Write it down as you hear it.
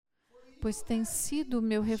pois tem sido o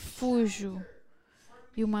meu refúgio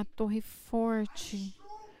e uma torre forte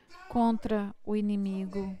contra o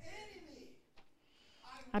inimigo.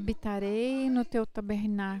 Habitarei no teu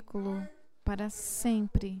tabernáculo para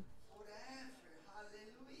sempre.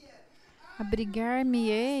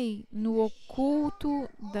 Abrigar-me-ei no oculto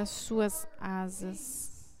das suas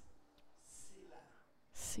asas.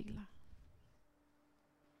 Sila.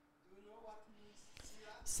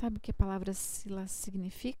 Sabe o que a palavra Sila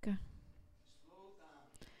significa?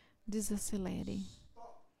 Desacelere.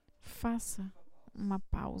 Faça uma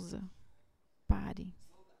pausa. Pare.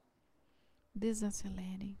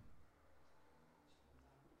 Desacelere.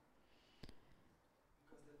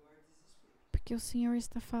 Porque o Senhor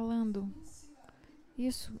está falando.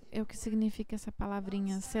 Isso é o que significa essa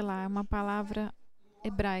palavrinha, sei lá, é uma palavra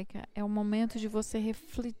hebraica. É o momento de você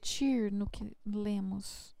refletir no que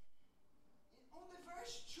lemos.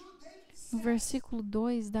 No versículo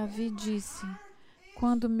 2, Davi disse: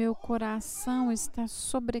 quando meu coração está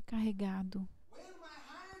sobrecarregado.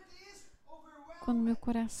 Quando meu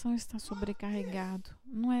coração está sobrecarregado.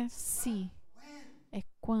 Não é se, é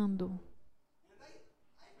quando.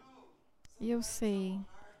 E eu sei,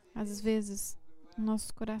 às vezes,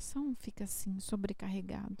 nosso coração fica assim,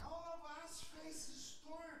 sobrecarregado.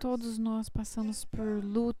 Todos nós passamos por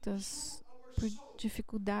lutas, por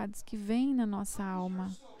dificuldades que vêm na nossa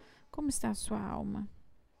alma. Como está a sua alma?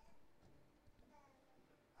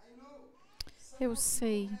 Eu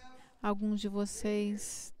sei, alguns de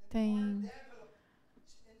vocês têm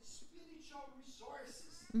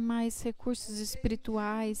mais recursos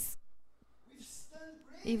espirituais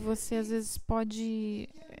e você às vezes pode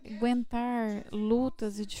aguentar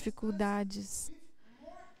lutas e dificuldades.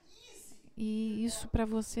 E isso para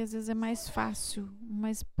você às vezes é mais fácil,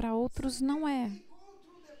 mas para outros não é.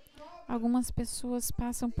 Algumas pessoas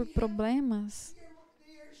passam por problemas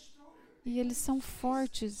e eles são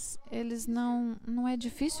fortes, não é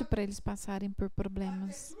difícil para eles passarem por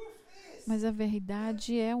problemas. Mas a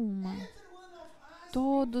verdade é uma.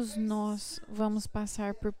 Todos nós vamos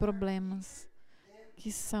passar por problemas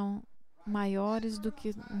que são maiores do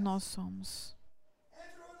que nós somos.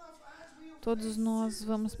 Todos nós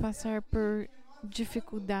vamos passar por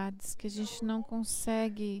dificuldades que a gente não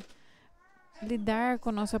consegue lidar com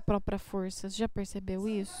a nossa própria força. Já percebeu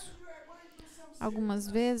isso? Algumas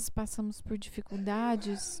vezes passamos por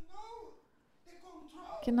dificuldades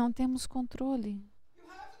que não temos controle.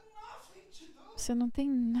 Você não tem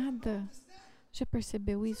nada. Já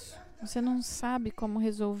percebeu isso? Você não sabe como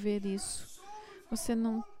resolver isso. Você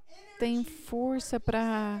não tem força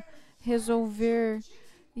para resolver.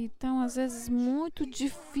 Então, às vezes, muito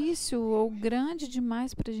difícil ou grande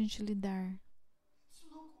demais para a gente lidar.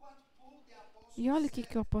 E olha o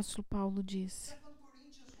que o apóstolo Paulo disse.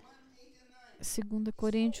 2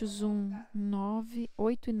 Coríntios 1, 9,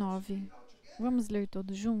 8 e 9. Vamos ler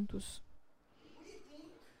todos juntos?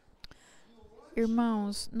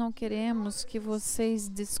 Irmãos, não queremos que vocês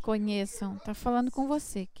desconheçam. Está falando com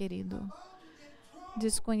você, querido.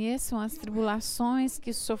 Desconheçam as tribulações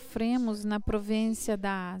que sofremos na província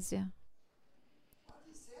da Ásia.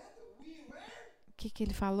 O que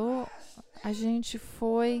ele falou? A gente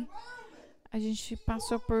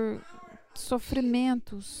passou por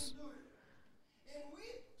sofrimentos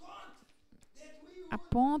a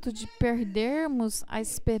ponto de perdermos a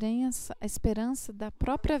esperança da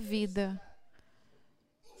própria vida.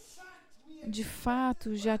 De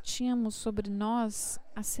fato, já tínhamos sobre nós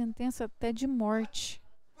a sentença até de morte,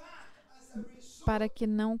 para que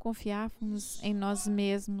não confiássemos em nós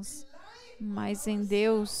mesmos, mas em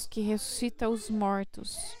Deus que ressuscita os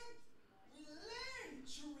mortos.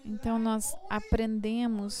 Então nós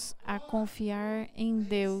aprendemos a confiar em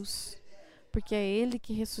Deus, porque é Ele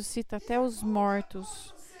que ressuscita até os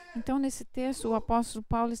mortos. Então nesse texto o apóstolo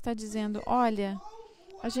Paulo está dizendo, olha,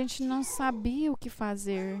 a gente não sabia o que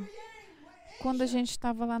fazer. Quando a gente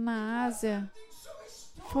estava lá na Ásia,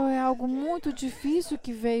 foi algo muito difícil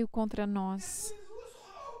que veio contra nós,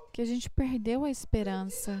 que a gente perdeu a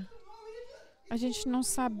esperança. A gente não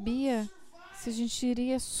sabia se a gente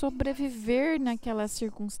iria sobreviver naquela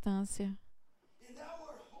circunstância.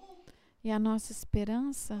 E a nossa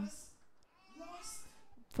esperança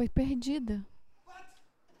foi perdida.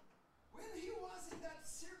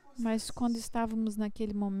 Mas quando estávamos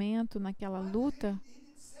naquele momento, naquela luta,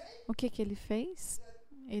 o que ele fez?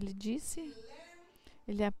 Ele disse,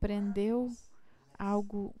 ele aprendeu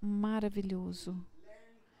algo maravilhoso.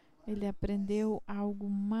 Ele aprendeu algo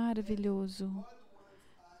maravilhoso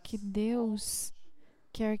que Deus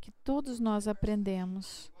quer que todos nós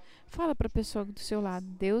aprendamos. Fala para a pessoa do seu lado,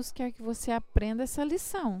 Deus quer que você aprenda essa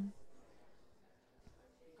lição.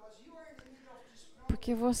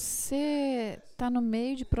 Porque você está no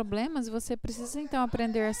meio de problemas, você precisa então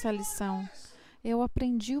aprender essa lição. Eu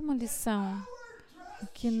aprendi uma lição,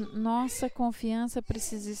 que nossa confiança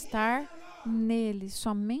precisa estar nele,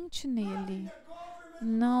 somente nele.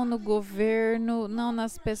 Não no governo, não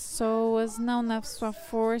nas pessoas, não na sua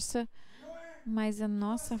força, mas a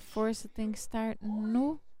nossa força tem que estar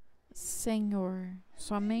no Senhor,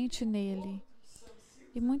 somente nele.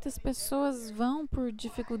 E muitas pessoas vão por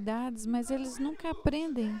dificuldades, mas eles nunca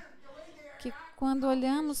aprendem que quando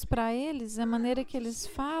olhamos para eles, a maneira que eles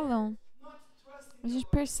falam, a gente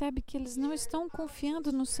percebe que eles não estão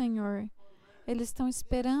confiando no Senhor. Eles estão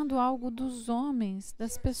esperando algo dos homens,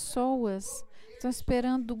 das pessoas, estão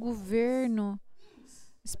esperando do governo,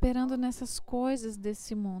 esperando nessas coisas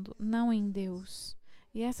desse mundo, não em Deus.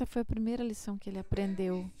 E essa foi a primeira lição que ele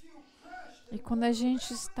aprendeu. E quando a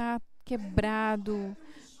gente está quebrado,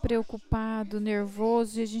 preocupado,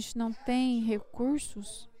 nervoso e a gente não tem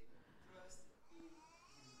recursos,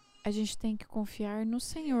 a gente tem que confiar no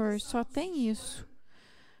Senhor. Só tem isso.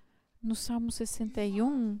 No Salmo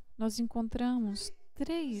 61, nós encontramos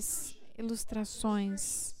 3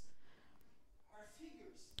 ilustrações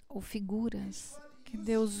ou figuras que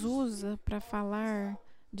Deus usa para falar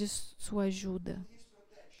de sua ajuda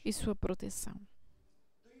e sua proteção.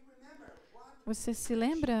 Você se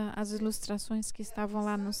lembra as ilustrações que estavam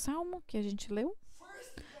lá no Salmo que a gente leu?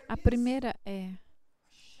 A primeira é: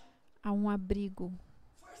 há um abrigo.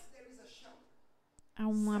 Há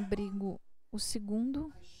um abrigo. O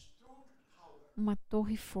segundo, uma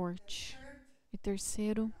torre forte. E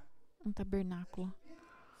terceiro, um tabernáculo.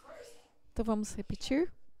 Então vamos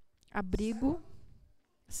repetir: abrigo,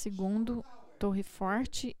 segundo, torre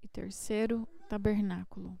forte e terceiro,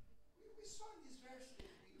 tabernáculo.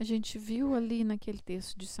 A gente viu ali naquele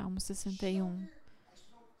texto de Salmo 61.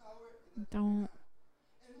 Então,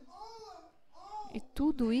 e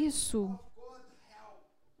tudo isso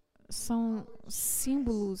são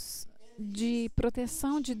símbolos de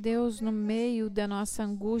proteção de Deus no meio da nossa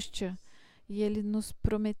angústia. E Ele nos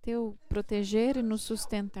prometeu proteger e nos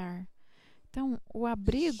sustentar. Então, o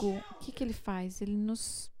abrigo, o que Ele faz? Ele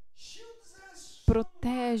nos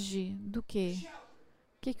protege do quê?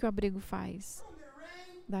 O que o abrigo faz?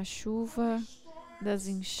 Da chuva, das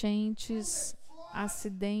enchentes,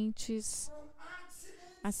 acidentes,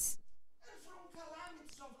 as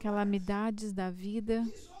calamidades da vida.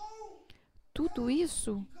 Tudo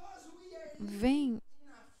isso vem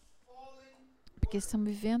porque estamos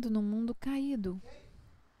vivendo num mundo caído.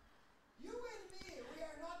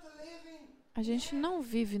 A gente não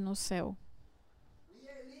vive no céu.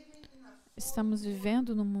 Estamos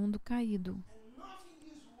vivendo num mundo caído.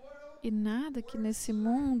 E nada que nesse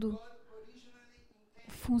mundo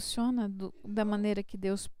funciona da maneira que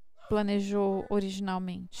Deus planejou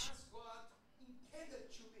originalmente.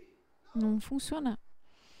 Não funciona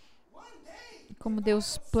como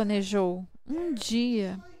Deus planejou. Um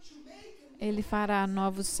dia Ele fará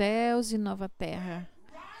novos céus e nova terra,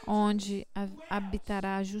 onde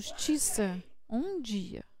habitará a justiça. Um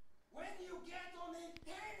dia.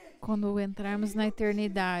 Quando entrarmos na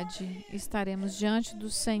eternidade, estaremos diante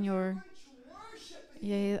do Senhor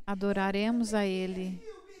e adoraremos a Ele.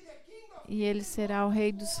 E Ele será o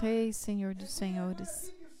Rei dos Reis, Senhor dos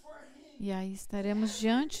Senhores. E aí estaremos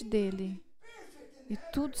diante dEle. E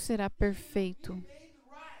tudo será perfeito.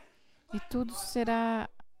 E tudo será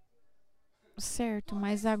certo.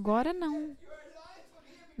 Mas agora não.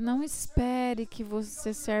 Não espere que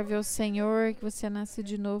você serve ao Senhor, que você nasce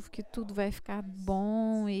de novo, que tudo vai ficar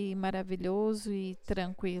bom e maravilhoso e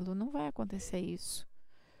tranquilo. Não vai acontecer isso.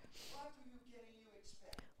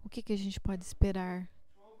 O que a gente pode esperar?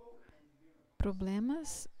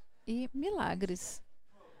 Problemas e milagres.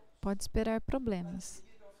 Pode esperar problemas,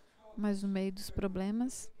 mas no meio dos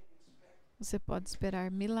problemas, você pode esperar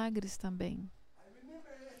milagres também.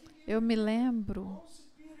 Eu me lembro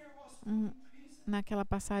naquela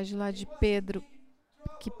passagem lá de Pedro,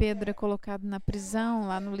 que Pedro é colocado na prisão,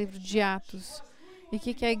 lá no livro de Atos. E o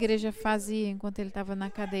que a igreja fazia enquanto ele estava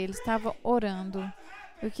na cadeia? Ele estava orando.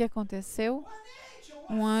 E o que aconteceu?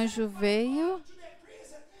 Um anjo veio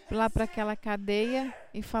lá para aquela cadeia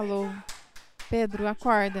e falou: Pedro,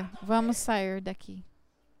 acorda, vamos sair daqui.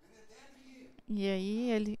 E aí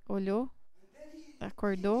ele olhou,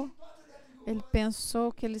 acordou, ele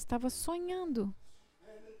pensou que ele estava sonhando.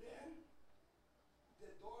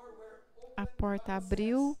 A porta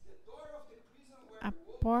abriu, a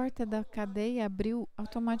porta da cadeia abriu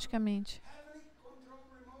automaticamente,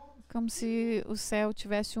 como se o céu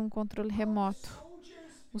tivesse um controle remoto.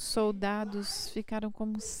 Os soldados ficaram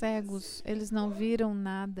como cegos, eles não viram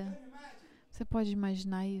nada. Você pode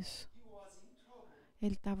imaginar isso?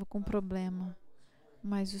 Ele estava com problema,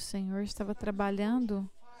 mas o Senhor estava trabalhando.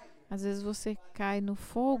 Às vezes você cai no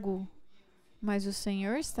fogo, mas o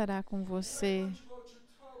Senhor estará com você.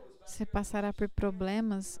 Você passará por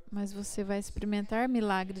problemas, mas você vai experimentar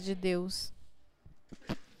milagre de Deus.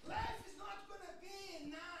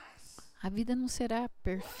 A vida não será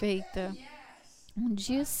perfeita. Um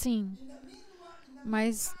dia sim,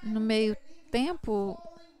 mas no meio tempo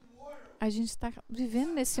a gente está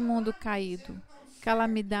vivendo nesse mundo caído.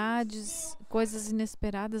 Calamidades, coisas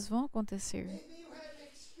inesperadas vão acontecer.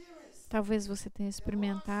 Talvez você tenha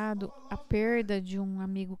experimentado a perda de um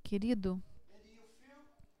amigo querido.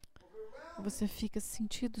 Você fica se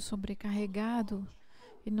sentindo sobrecarregado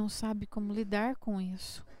e não sabe como lidar com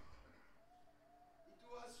isso.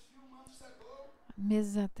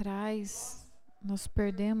 Meses atrás, nós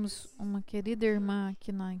perdemos uma querida irmã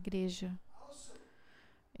aqui na igreja.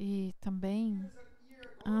 E também,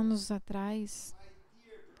 anos atrás,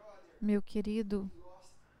 meu querido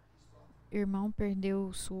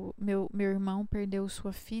meu irmão perdeu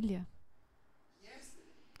sua filha.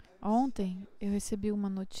 Ontem eu recebi uma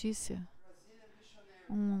notícia,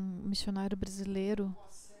 um missionário brasileiro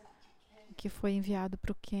que foi enviado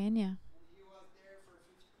para o Quênia.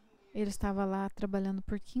 Ele estava lá trabalhando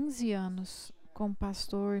por 15 anos como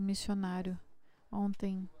pastor e missionário.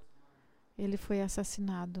 Ontem ele foi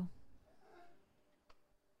assassinado.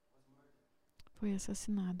 Foi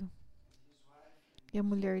assassinado. E a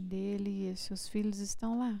mulher dele e seus filhos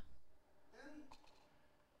estão lá.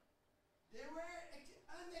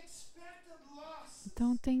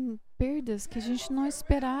 Então tem perdas que a gente não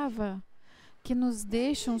esperava, que nos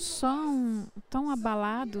deixam tão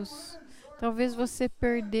abalados. Talvez você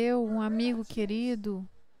perdeu um amigo querido.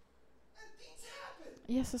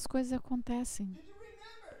 E essas coisas acontecem.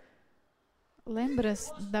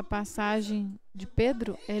 Lembra-se da passagem de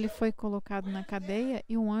Pedro? Ele foi colocado na cadeia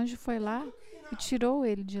e um anjo foi lá e tirou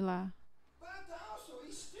ele de lá.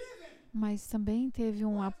 Mas também teve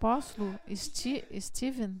um apóstolo,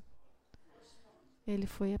 Stephen. Ele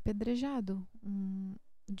foi apedrejado, um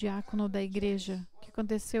diácono da igreja. O que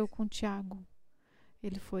aconteceu com Tiago?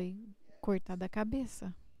 Ele foi cortado a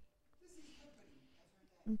cabeça.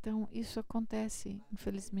 Então, isso acontece,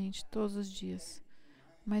 infelizmente, todos os dias.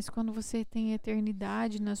 Mas quando você tem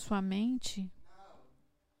eternidade na sua mente,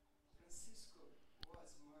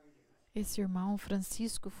 esse irmão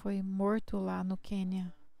Francisco foi morto lá no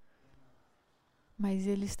Quênia. Mas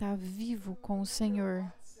ele está vivo com o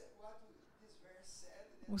Senhor.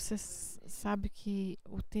 Você sabe que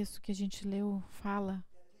o texto que a gente leu fala,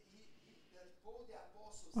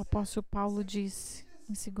 o apóstolo Paulo disse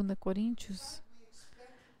em 2 Coríntios,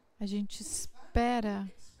 a gente espera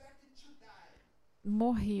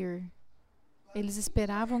morrer. Eles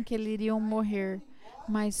esperavam que eles iriam morrer,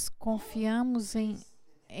 mas confiamos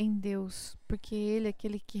em Deus, porque Ele é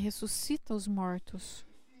aquele que ressuscita os mortos.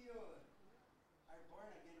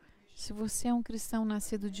 Se você é um cristão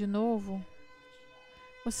nascido de novo,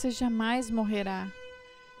 você jamais morrerá.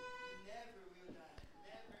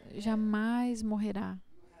 Jamais morrerá.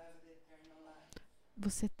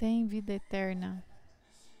 Você tem vida eterna.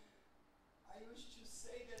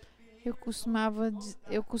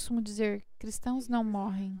 Eu costumo dizer, cristãos não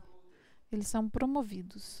morrem. Eles são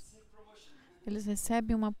promovidos. Eles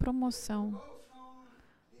recebem uma promoção.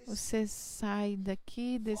 Você sai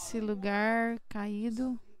daqui, desse lugar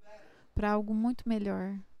caído, para algo muito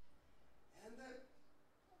melhor.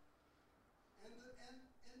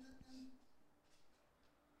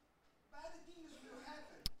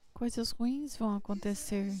 Coisas ruins vão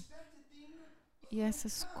acontecer. E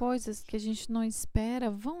essas coisas que a gente não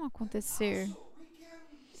espera vão acontecer.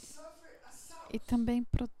 E também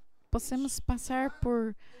possamos passar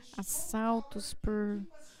por assaltos, por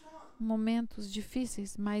momentos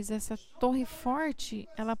difíceis, mas essa torre forte,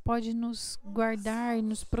 ela pode nos guardar e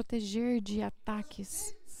nos proteger de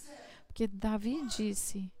ataques. Porque Davi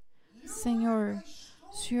disse, Senhor,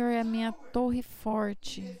 o Senhor é a minha torre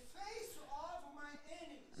forte.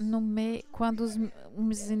 Quando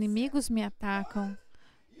os inimigos me atacam,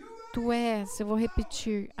 Tu és, eu vou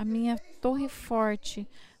repetir, a minha torre forte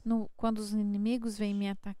quando os inimigos vêm me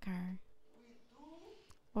atacar.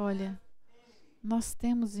 Olha, nós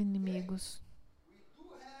temos inimigos.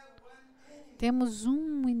 Temos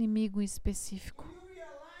um inimigo específico.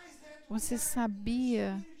 Você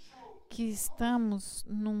sabia que estamos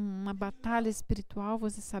numa batalha espiritual?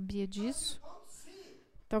 Você sabia disso?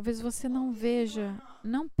 Talvez você não veja,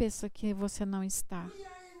 não pensa que você não está.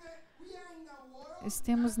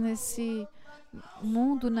 Estamos nesse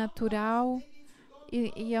mundo natural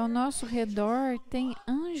e ao nosso redor tem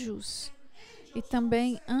anjos e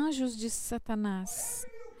também anjos de Satanás.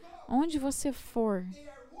 Onde você for,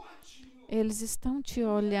 eles estão te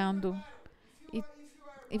olhando. E,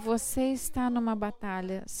 e você está numa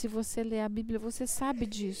batalha. Se você ler a Bíblia, você sabe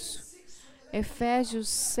disso. Efésios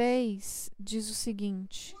 6 diz o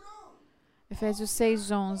seguinte. Efésios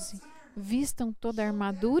 6:11. Vistam toda a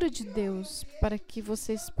armadura de Deus para que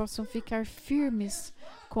vocês possam ficar firmes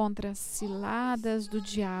contra as ciladas do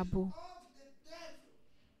diabo.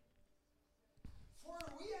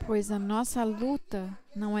 Pois a nossa luta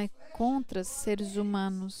não é contra seres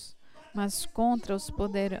humanos, mas contra os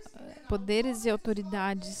poderes e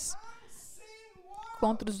autoridades,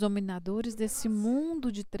 contra os dominadores desse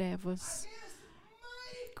mundo de trevas,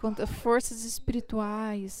 contra forças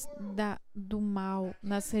espirituais do mal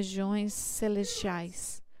nas regiões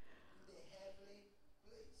celestiais.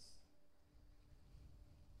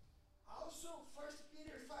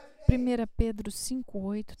 1 Pedro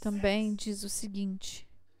 5:8 também diz o seguinte,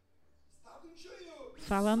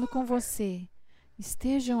 falando com você,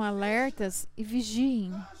 estejam alertas e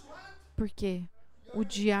vigiem, porque o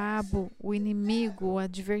diabo, o inimigo, o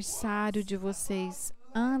adversário de vocês,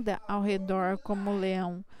 anda ao redor como um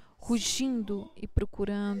leão, rugindo e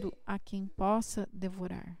procurando a quem possa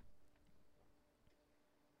devorar.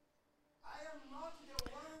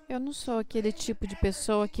 Eu não sou aquele tipo de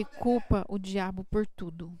pessoa que culpa o diabo por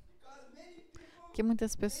tudo. Porque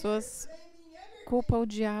muitas pessoas culpam o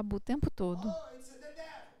diabo o tempo todo.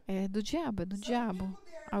 É do diabo, é do diabo.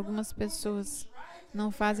 Algumas pessoas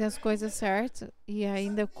não fazem as coisas certas e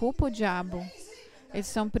ainda culpam o diabo. Eles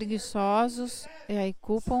são preguiçosos e aí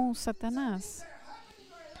culpam o Satanás.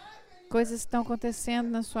 Coisas estão acontecendo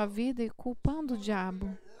na sua vida e culpando o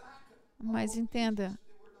diabo. Mas entenda,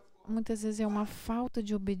 muitas vezes é uma falta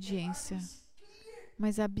de obediência.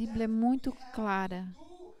 Mas a Bíblia é muito clara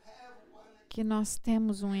que nós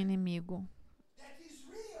temos um inimigo.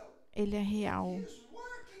 Ele é real.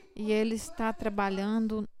 E ele está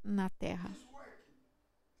trabalhando na terra.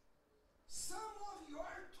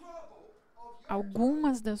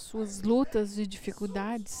 Algumas das suas lutas e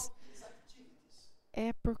dificuldades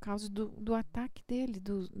é por causa do ataque dele,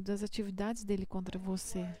 das atividades dele contra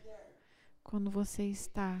você. Quando você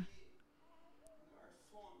está,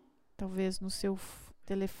 talvez no seu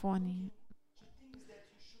telefone,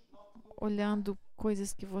 olhando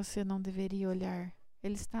coisas que você não deveria olhar,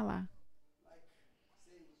 ele está lá.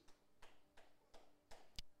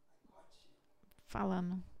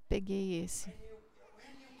 Falando, peguei esse.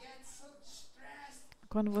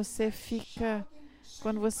 Quando você fica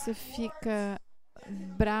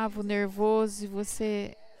bravo, nervoso e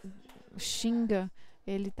você xinga,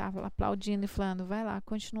 ele está aplaudindo e falando, vai lá,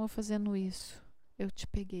 continua fazendo isso. Eu te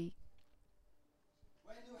peguei.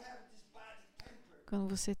 Quando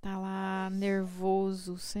você está lá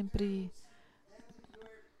nervoso, sempre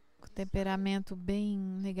com temperamento bem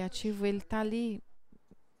negativo, ele está ali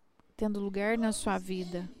tendo lugar na sua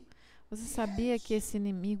vida. Você sabia que esse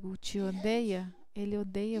inimigo te odeia? Ele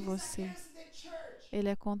odeia você. Ele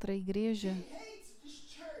é contra a igreja.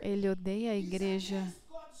 Ele odeia a igreja.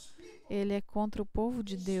 Ele é contra o povo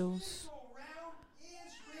de Deus.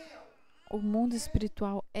 O mundo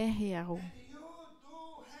espiritual é real.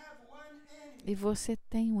 E você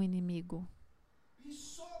tem um inimigo.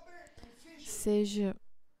 Seja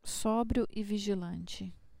sóbrio e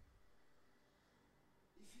vigilante.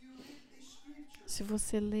 Se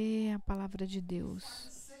você lê a palavra de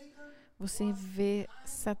Deus, você vê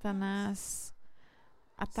Satanás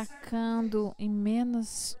atacando em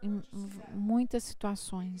muitas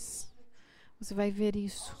situações. Você vai ver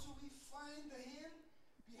isso.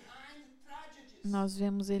 Nós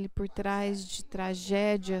vemos ele por trás de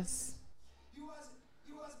tragédias.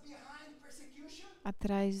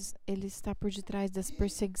 Ele está por detrás das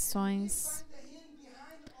perseguições.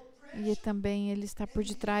 E também ele está por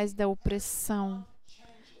detrás da opressão.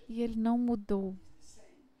 E ele não mudou.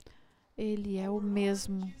 Ele é o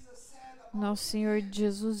mesmo. Nosso Senhor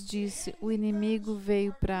Jesus disse, o inimigo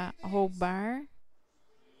veio para roubar,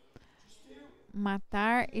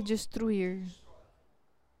 matar e destruir.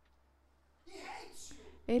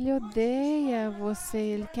 Ele odeia você,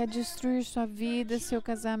 ele quer destruir sua vida, seu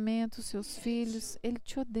casamento, seus filhos. Ele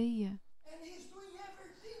te odeia.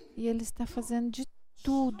 E ele está fazendo de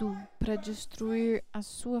tudo para destruir a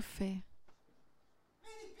sua fé.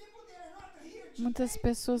 Muitas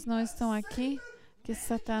pessoas não estão aqui que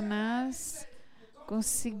Satanás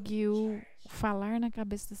conseguiu falar na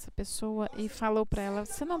cabeça dessa pessoa e falou para ela,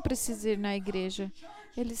 você não precisa ir na igreja.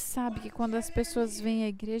 Ele sabe que quando as pessoas vêm à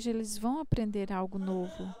igreja, eles vão aprender algo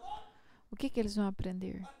novo. O que eles vão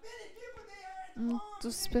aprender?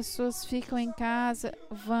 Muitas pessoas ficam em casa,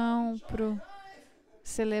 vão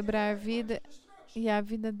celebrar a vida e a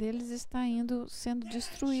vida deles está indo sendo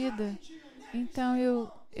destruída. Então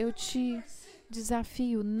eu te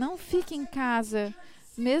desafio, não fique em casa,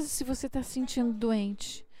 mesmo se você está se sentindo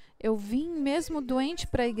doente. Eu vim mesmo doente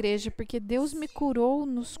para a igreja, porque Deus me curou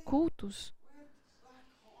nos cultos.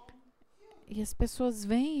 E as pessoas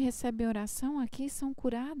vêm e recebem oração aqui e são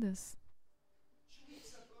curadas.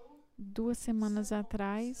 2 semanas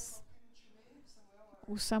atrás,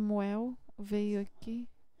 o Samuel veio aqui.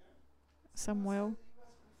 Samuel,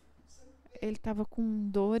 ele estava com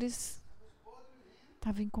dores,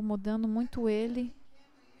 estava incomodando muito ele.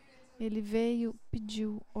 Ele veio,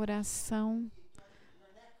 pediu oração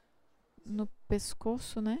no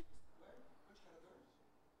pescoço, né?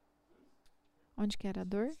 Onde que era a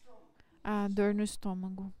dor? A dor no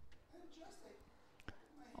estômago.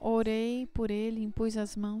 Orei por ele, impus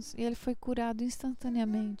as mãos e ele foi curado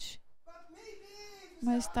instantaneamente.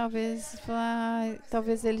 Mas talvez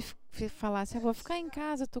ele falasse, eu vou ficar em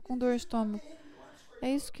casa, estou com dor no estômago. É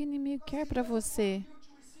isso que o inimigo quer para você.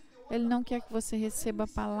 Ele não quer que você receba a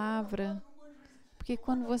palavra, porque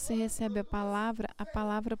quando você recebe a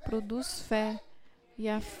palavra produz fé. E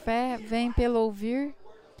a fé vem pelo ouvir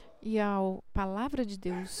e a palavra de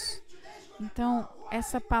Deus. Então,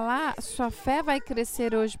 essa palavra, sua fé vai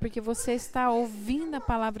crescer hoje porque você está ouvindo a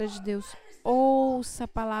palavra de Deus. Ouça a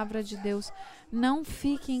palavra de Deus. Não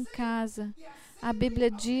fique em casa. A Bíblia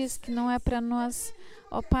diz que não é para nós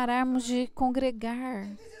pararmos de congregar.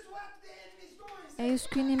 É isso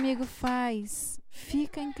que o inimigo faz.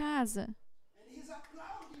 Fica em casa.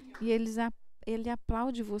 E ele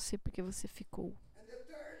aplaude você porque você ficou.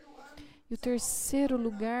 E o terceiro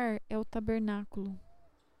lugar é o tabernáculo.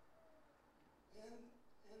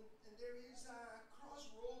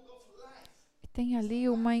 E tem ali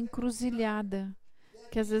uma encruzilhada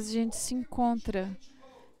que às vezes a gente se encontra,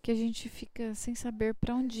 que a gente fica sem saber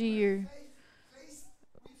para onde ir.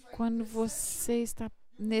 Quando você está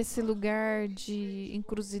nesse lugar de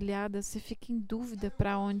encruzilhada, você fica em dúvida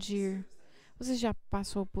para onde ir. Você já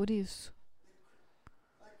passou por isso?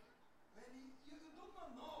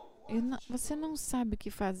 Você não sabe o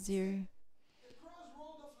que fazer.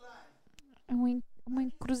 É uma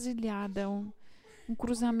encruzilhada, um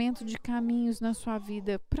cruzamento de caminhos na sua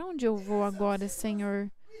vida. Para onde eu vou agora, Senhor?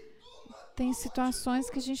 Tem situações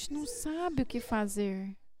que a gente não sabe o que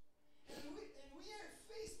fazer.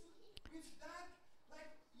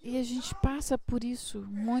 E a gente passa por isso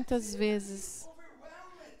muitas vezes.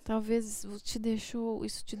 Talvez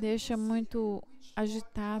isso te deixa muito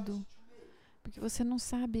agitado, porque você não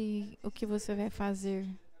sabe o que você vai fazer.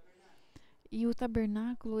 E o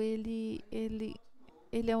tabernáculo, ele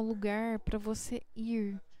é um lugar para você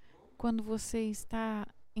ir quando você está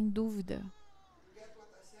em dúvida.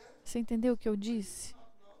 Você entendeu o que eu disse?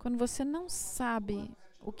 Quando você não sabe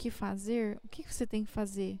o que fazer, o que você tem que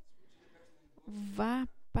fazer? Vá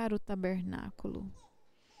para o tabernáculo.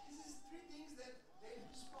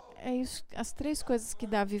 É isso, as 3 coisas que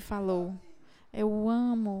Davi falou. Eu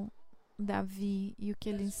amo Davi e o que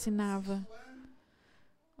ele ensinava.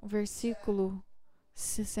 O versículo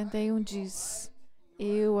 61 diz: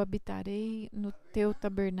 eu habitarei no teu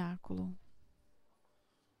tabernáculo.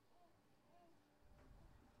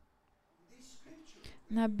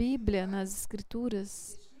 Na Bíblia, nas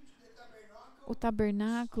Escrituras, o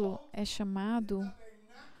tabernáculo é chamado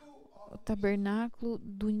o tabernáculo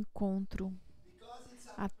do encontro,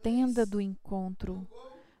 a tenda do encontro,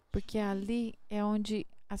 porque ali é onde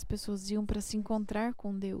as pessoas iam para se encontrar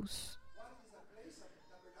com Deus.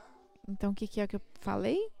 Então, o que é que eu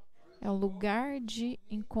falei? É o lugar de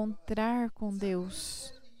encontrar com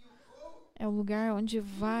Deus. É o lugar onde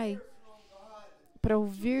vai para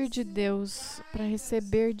ouvir de Deus, para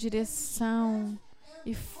receber direção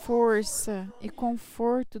e força e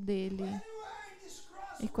conforto dele.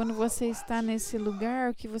 E quando você está nesse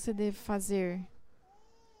lugar, o que você deve fazer?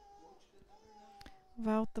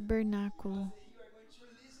 Vá ao tabernáculo,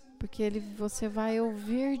 porque você vai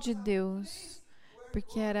ouvir de Deus,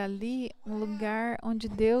 porque era ali um lugar onde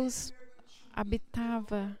Deus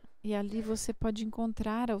habitava e ali você pode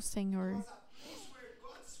encontrar ao Senhor.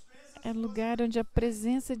 É o lugar onde a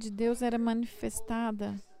presença de Deus era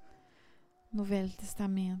manifestada no Velho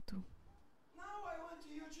Testamento.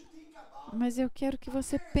 Mas eu quero que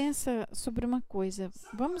você pense sobre uma coisa.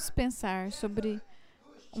 Vamos pensar sobre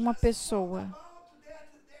uma pessoa.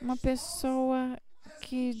 Uma pessoa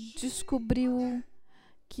que descobriu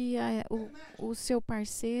que o seu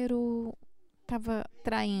parceiro estava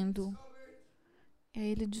traindo. E aí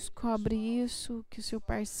ele descobre isso, que o seu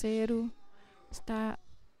parceiro está,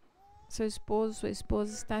 seu esposo, sua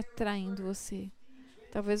esposa está traindo você.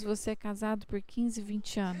 Talvez você é casado por 15,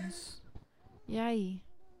 20 anos. E aí?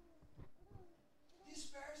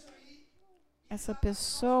 Essa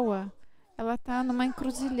pessoa, ela está numa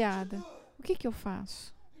encruzilhada. O que eu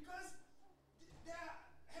faço?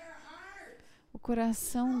 O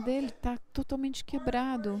coração dele está totalmente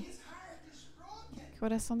quebrado. O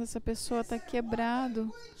coração dessa pessoa está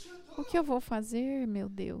quebrado. O que eu vou fazer, meu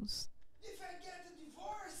Deus?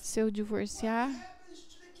 Se eu divorciar,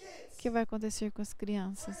 o que vai acontecer com as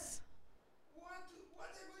crianças?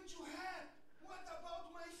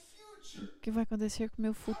 O que vai acontecer com o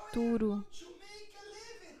meu futuro?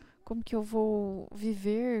 Como que eu vou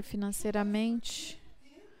viver financeiramente?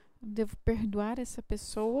 Devo perdoar essa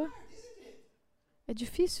pessoa? É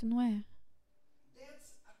difícil, não é?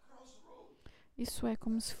 Isso é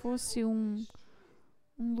como se fosse um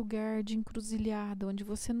lugar de encruzilhada, onde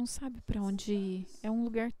você não sabe para onde ir. É um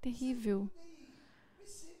lugar terrível.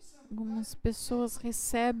 Algumas pessoas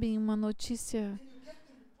recebem uma notícia,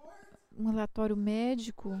 um relatório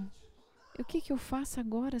médico. E o que eu faço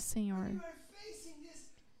agora, Senhor?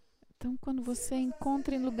 Então, quando você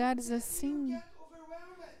encontra em lugares assim,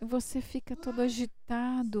 você fica todo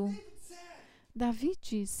agitado. Davi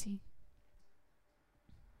disse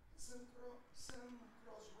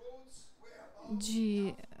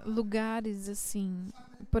de lugares assim,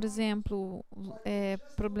 por exemplo,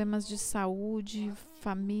 problemas de saúde,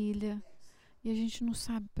 família, e a gente não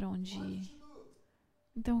sabe para onde ir.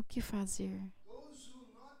 Então, o que fazer?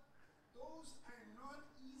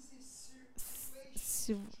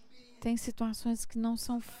 Se tem situações que não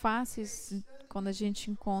são fáceis quando a gente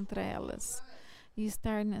encontra elas. E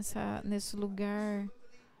estar nesse lugar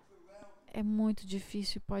é muito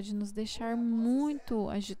difícil, pode nos deixar muito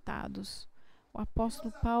agitados. O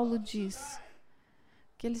apóstolo Paulo diz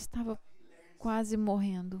que ele estava quase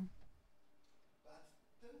morrendo,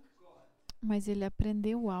 mas ele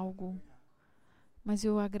aprendeu algo. Mas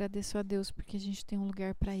eu agradeço a Deus porque a gente tem um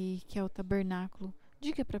lugar para ir, que é o tabernáculo.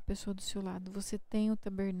 Diga para a pessoa do seu lado, você tem o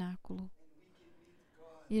tabernáculo.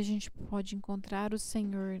 E a gente pode encontrar o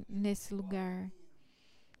Senhor nesse lugar.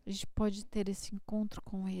 A gente pode ter esse encontro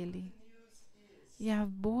com Ele. E as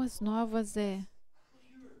boas novas é,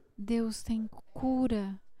 Deus tem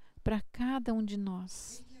cura para cada um de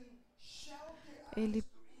nós. Ele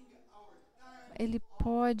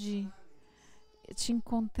pode te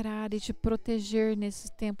encontrar e te proteger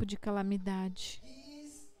nesse tempo de calamidade.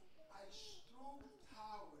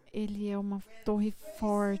 Ele é uma torre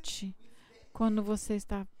forte quando você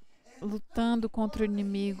está lutando contra o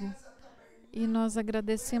inimigo. E nós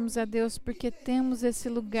agradecemos a Deus porque temos esse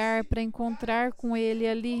lugar para encontrar com Ele.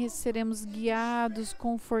 Ali seremos guiados,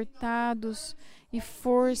 confortados e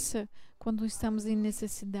força quando estamos em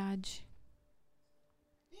necessidade.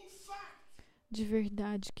 De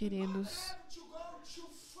verdade, queridos.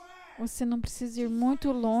 Você não precisa ir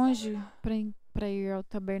muito longe para ir ao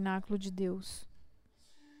tabernáculo de Deus.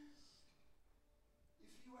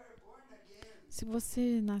 Se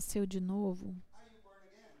você nasceu de novo,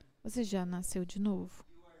 você já nasceu de novo?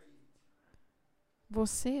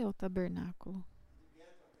 Você é o tabernáculo.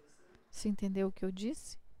 Você entendeu o que eu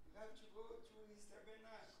disse?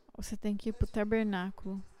 Você tem que ir para o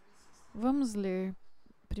tabernáculo. Vamos ler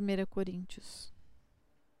 1 Coríntios.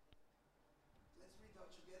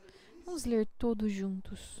 Vamos ler todos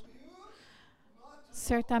juntos.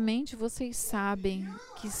 Certamente vocês sabem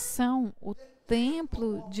que são o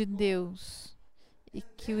templo de Deus e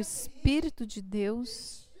que o Espírito de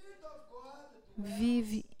Deus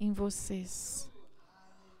vive em vocês.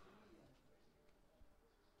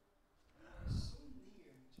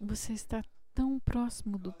 Você está tão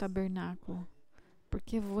próximo do tabernáculo,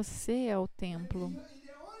 porque você é o templo.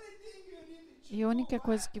 E a única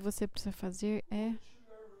coisa que você precisa fazer é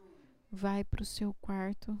vai para o seu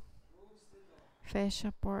quarto, fecha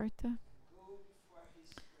a porta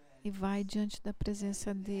e vai diante da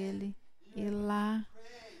presença dele. E lá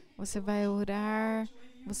você vai orar,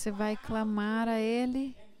 você vai clamar a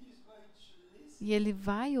ele e ele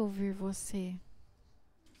vai ouvir você.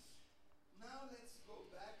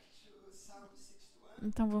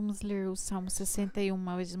 Então vamos ler o Salmo 61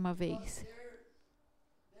 mais uma vez.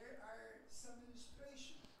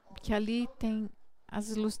 Que ali tem as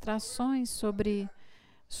ilustrações sobre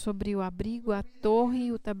o abrigo, a torre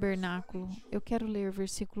e o tabernáculo. Eu quero ler o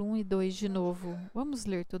versículo 1 e 2 de novo. Vamos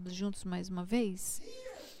ler todos juntos mais uma vez?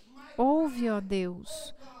 Ouve, ó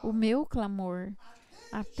Deus, o meu clamor.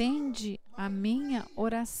 Atende a minha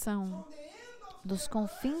oração. Dos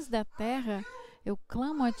confins da terra eu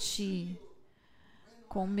clamo a ti,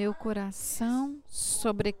 com meu coração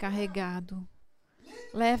sobrecarregado.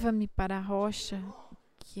 Leva-me para a rocha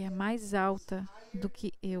que é mais alta do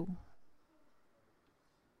que eu.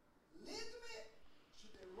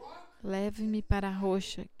 Leve-me para a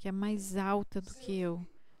rocha, que é mais alta do que eu.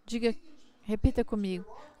 Diga, repita comigo.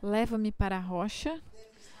 Leva-me para a rocha,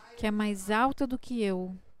 que é mais alta do que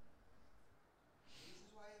eu.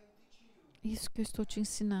 Isso que eu estou te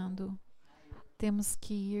ensinando. Temos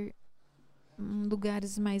que ir em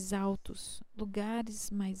lugares mais altos. Lugares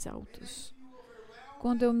mais altos.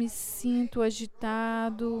 Quando eu me sinto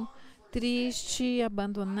agitado, triste,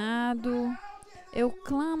 abandonado, eu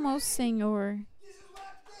clamo ao Senhor.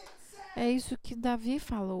 É isso que Davi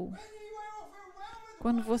falou.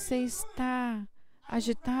 Quando você está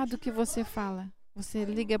agitado, o que você fala? Você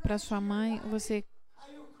liga para sua mãe, você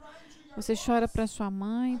chora para sua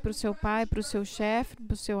mãe, para o seu pai, para o seu chefe,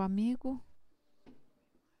 para o seu amigo.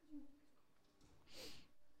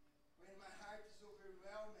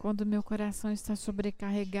 Quando meu coração está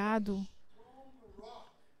sobrecarregado,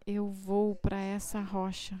 eu vou para essa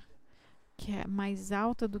rocha, que é mais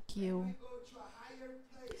alta do que eu.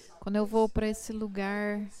 Quando eu vou para esse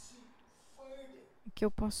lugar que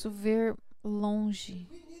eu posso ver longe,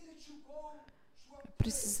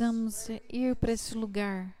 precisamos ir para esse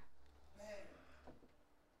lugar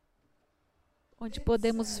onde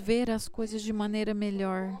podemos ver as coisas de maneira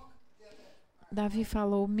melhor. Davi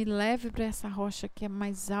falou, me leve para essa rocha que é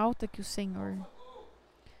mais alta que o Senhor.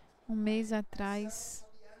 Um mês atrás,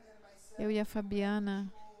 eu e a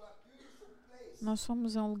Fabiana, nós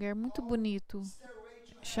fomos a um lugar muito bonito,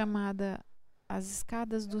 chamada As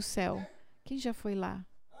Escadas do Céu. Quem já foi lá?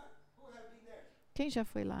 Quem já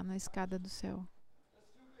foi lá na Escada do Céu?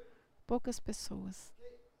 Poucas pessoas.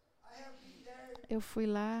 Eu fui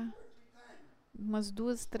lá umas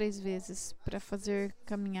 2, 3 vezes para fazer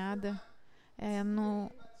caminhada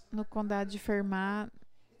no condado de Fermat.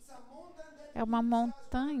 É uma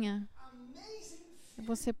montanha.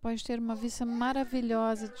 Você pode ter uma vista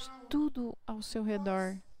maravilhosa de tudo ao seu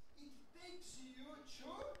redor,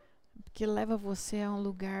 que leva você a um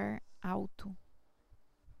lugar alto.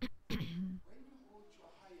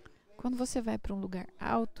 Quando você vai para um lugar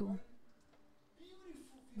alto,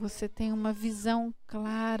 você tem uma visão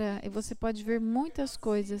clara e você pode ver muitas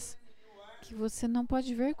coisas que você não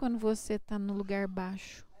pode ver quando você está no lugar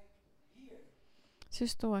baixo. Se eu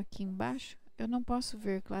estou aqui embaixo, eu não posso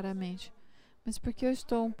ver claramente. Mas porque eu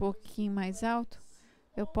estou um pouquinho mais alto,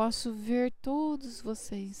 eu posso ver todos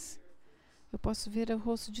vocês. Eu posso ver o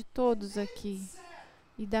rosto de todos aqui.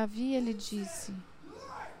 E Davi, ele disse,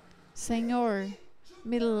 Senhor,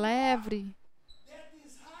 me leve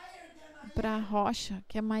para a rocha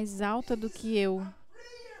que é mais alta do que eu.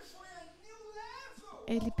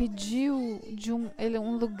 Ele pediu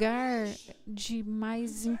um lugar de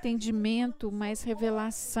mais entendimento, mais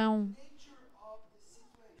revelação.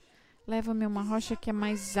 Leva-me a uma rocha que é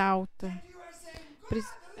mais alta.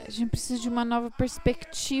 A gente precisa de uma nova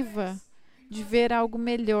perspectiva, de ver algo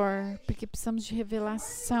melhor, porque precisamos de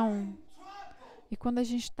revelação. E quando a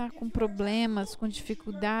gente está com problemas, com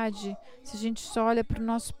dificuldade, se a gente só olha para o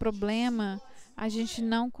nosso problema, a gente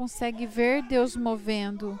não consegue ver Deus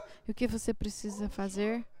movendo. E o que você precisa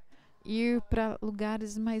fazer? Ir para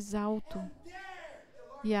lugares mais altos.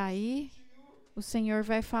 E aí, o Senhor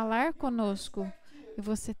vai falar conosco e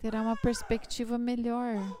você terá uma perspectiva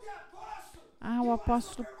melhor. O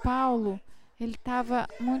apóstolo Paulo, ele estava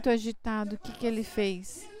muito agitado. O que ele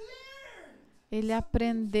fez? Ele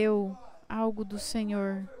aprendeu algo do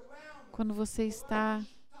Senhor. Quando você está,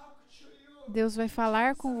 Deus vai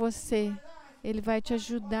falar com você. Ele vai te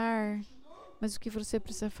ajudar. Mas o que você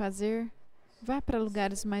precisa fazer? Vá para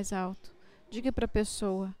lugares mais altos. Diga para a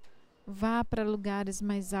pessoa, vá para lugares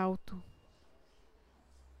mais altos.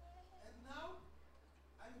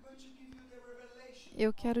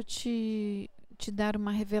 Eu quero te dar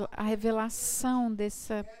a revelação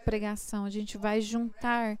dessa pregação. A gente vai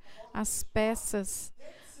juntar as peças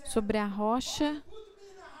sobre a rocha.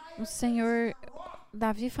 O Senhor,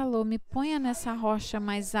 Davi falou, me ponha nessa rocha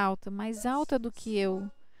mais alta do que eu.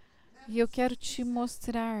 E eu quero te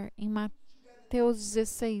mostrar em Mateus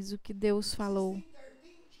 16 o que Deus falou.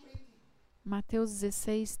 Mateus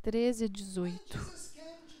 16, 13 e 18.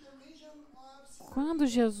 Quando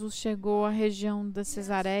Jesus chegou à região da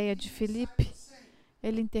Cesareia de Filipe,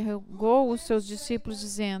 ele interrogou os seus discípulos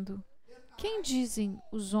dizendo, quem dizem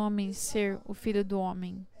os homens ser o Filho do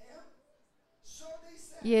Homem?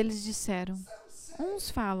 E eles disseram, uns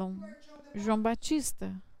falam João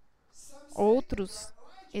Batista, outros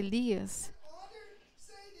Elias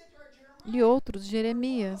e outros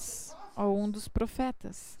Jeremias ou um dos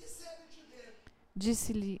profetas.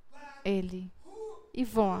 Disse-lhe ele, e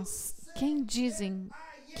vós, quem dizem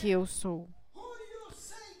que eu sou?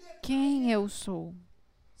 quem eu sou.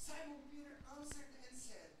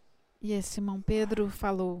 E Simão Pedro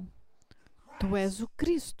falou: Tu és o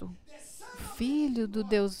Cristo, Filho do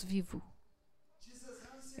Deus vivo.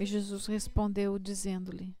 E Jesus respondeu,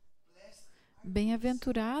 dizendo-lhe: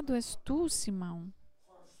 Bem-aventurado és tu, Simão,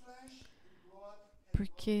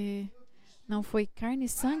 porque não foi carne e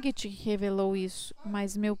sangue que te revelou isso,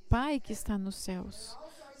 mas meu Pai que está nos céus.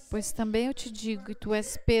 Pois também eu te digo, e tu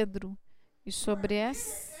és Pedro, e sobre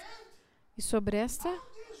esta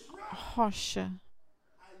rocha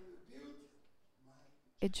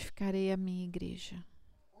edificarei a minha igreja.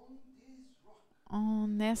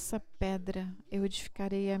 Nessa pedra eu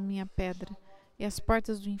edificarei a minha pedra, e as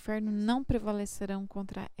portas do inferno não prevalecerão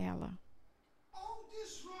contra ela.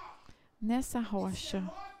 Nessa rocha,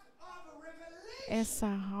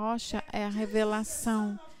 essa rocha é a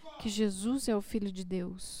revelação que Jesus é o Filho de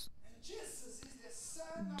Deus.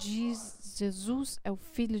 Jesus é o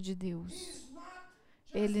Filho de Deus.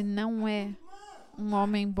 Ele não é um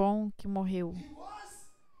homem bom que morreu.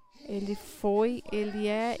 Ele foi, ele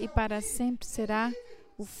é e para sempre será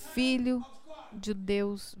o Filho de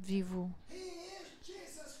Deus vivo.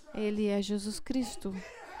 Ele é Jesus Cristo.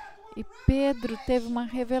 E Pedro teve uma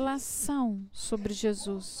revelação sobre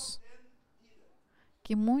Jesus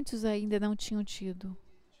que muitos ainda não tinham tido.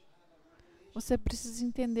 Você precisa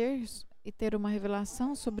entender e ter uma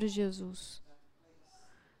revelação sobre Jesus,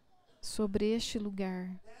 sobre este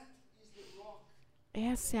lugar.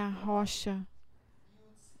 Essa é a rocha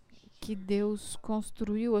que Deus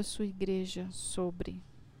construiu a sua igreja sobre.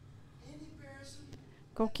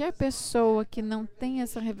 Qualquer pessoa que não tem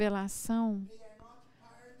essa revelação,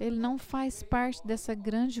 ele não faz parte dessa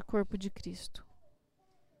grande corpo de Cristo.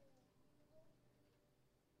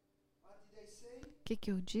 O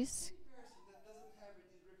que eu disse?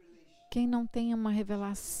 Quem não tem uma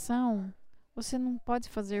revelação, você não pode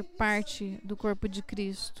fazer parte do corpo de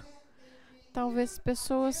Cristo. Talvez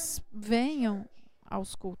pessoas venham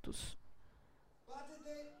aos cultos,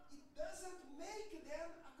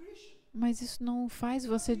 mas isso não faz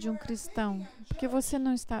você de um cristão. Porque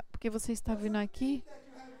você está vindo aqui,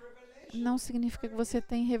 não significa que você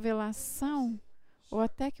tem revelação ou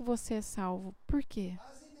até que você é salvo. Por quê?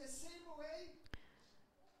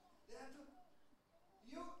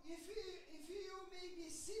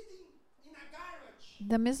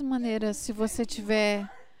 Da mesma maneira, se você estiver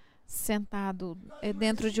sentado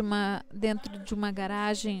dentro de uma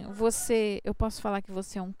garagem, eu posso falar que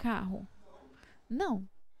você é um carro? Não.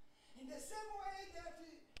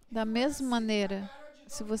 Da mesma maneira,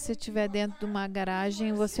 se você estiver dentro de uma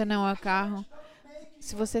garagem, você não é um carro.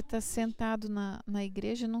 Se você está sentado na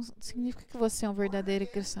igreja, não significa que você é um verdadeiro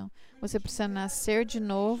cristão. Você precisa nascer de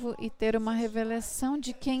novo e ter uma revelação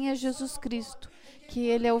de quem é Jesus Cristo. Que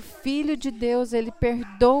Ele é o Filho de Deus, Ele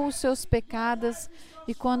perdoa os seus pecados.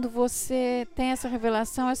 E quando você tem essa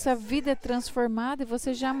revelação, essa vida é transformada e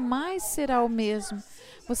você jamais será o mesmo.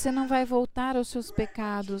 Você não vai voltar aos seus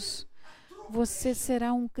pecados. Você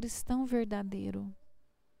será um cristão verdadeiro.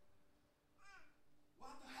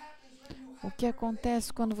 O que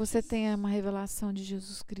acontece quando você tem uma revelação de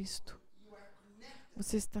Jesus Cristo?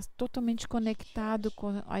 Você está totalmente conectado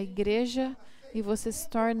com a igreja e você se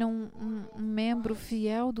torna um membro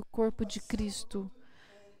fiel do corpo de Cristo.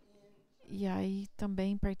 E aí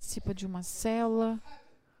também participa de uma célula.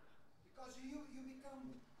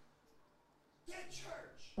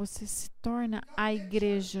 Você se torna a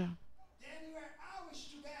igreja.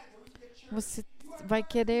 Você vai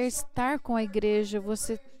querer estar com a igreja.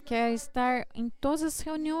 Você quer estar em todas as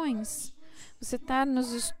reuniões. Você está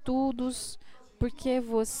nos estudos porque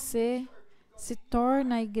você se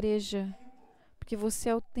torna a igreja. Porque você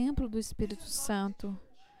é o templo do Espírito Santo.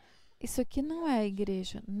 Isso aqui não é a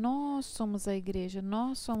igreja. Nós somos a igreja.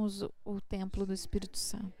 Nós somos o templo do Espírito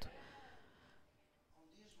Santo.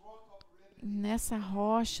 Nessa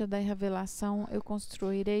rocha da revelação eu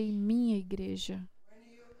construirei minha igreja.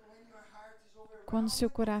 Quando seu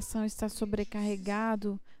coração está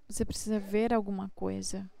sobrecarregado, você precisa ver alguma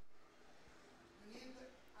coisa.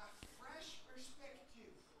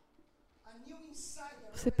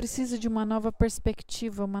 Você precisa de uma nova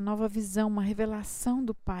perspectiva, uma nova visão, uma revelação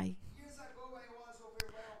do Pai.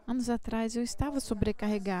 Anos atrás eu estava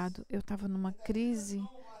sobrecarregado, eu estava numa crise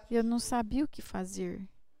e eu não sabia o que fazer.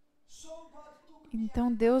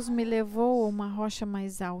 Então Deus me levou a uma rocha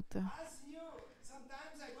mais alta.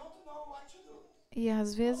 E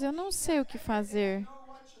às vezes eu não sei o que fazer.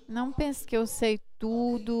 Não pense que eu sei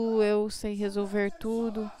tudo, eu sei resolver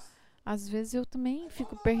tudo. Às vezes eu também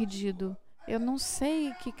fico perdido. Eu não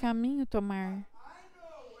sei que caminho tomar.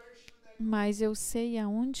 Mas eu sei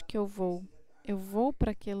aonde que eu vou. Eu vou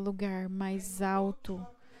para aquele lugar mais alto.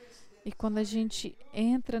 E quando a gente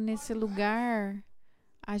entra nesse lugar,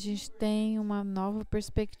 a gente tem uma nova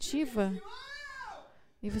perspectiva.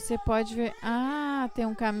 E você pode ver, tem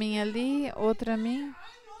um caminho ali, outro a mim.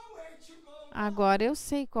 Agora eu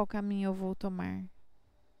sei qual caminho eu vou tomar.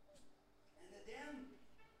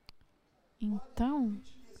 Então,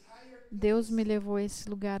 Deus me levou a esse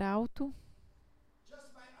lugar alto.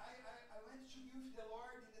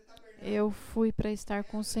 Eu fui para estar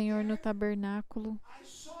com o Senhor no tabernáculo.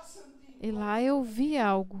 E lá eu vi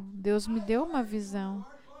algo. Deus me deu uma visão.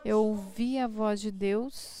 Eu ouvi a voz de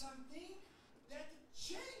Deus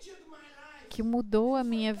que mudou a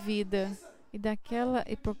minha vida.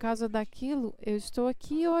 E por causa daquilo, eu estou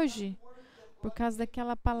aqui hoje. Por causa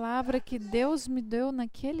daquela palavra que Deus me deu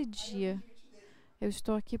naquele dia. Eu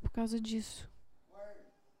estou aqui por causa disso.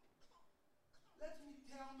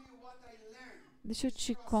 Deixa eu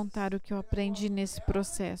te contar o que eu aprendi nesse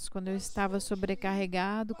processo. Quando eu estava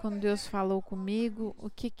sobrecarregado, quando Deus falou comigo, o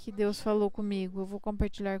que Deus falou comigo? Eu vou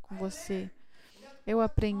compartilhar com você. Eu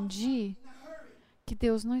aprendi que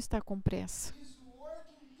Deus não está com pressa.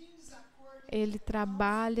 Ele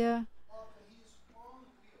trabalha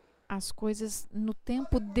as coisas no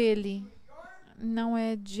tempo dele. Não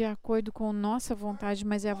é de acordo com nossa vontade,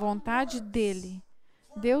 mas é a vontade dele.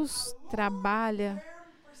 Deus trabalha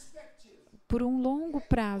por um longo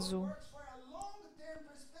prazo,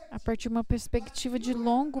 a partir de uma perspectiva de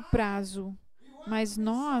longo prazo, mas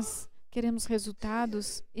nós queremos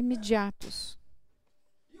resultados imediatos.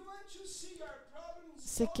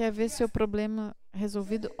 Você quer ver seu problema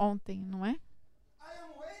resolvido ontem, não é?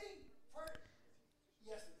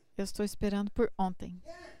 Eu estou esperando por ontem.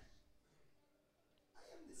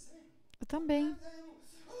 Eu também.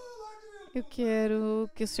 Eu quero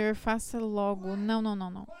que o Senhor faça logo. Não.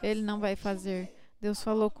 Ele não vai fazer. Deus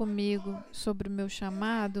falou comigo sobre o meu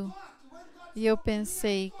chamado. E eu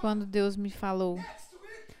pensei, quando Deus me falou,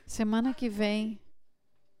 semana que vem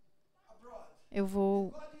eu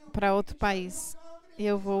vou para outro país. E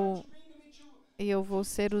eu vou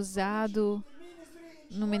ser usado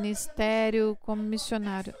no ministério como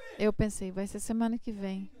missionário. Eu pensei, vai ser semana que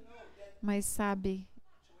vem. Mas sabe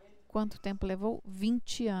quanto tempo levou?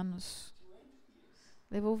 20 anos.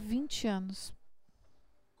 Levou 20 anos.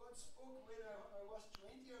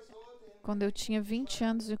 Quando eu tinha 20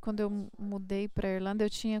 anos e quando eu mudei para a Irlanda, eu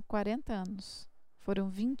tinha 40 anos. Foram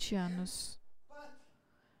 20 anos.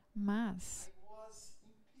 Mas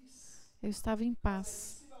eu estava em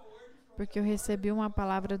paz, porque eu recebi uma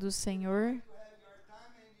palavra do Senhor.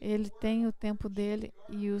 Ele tem o tempo dele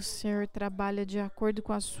e o Senhor trabalha de acordo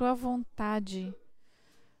com a sua vontade.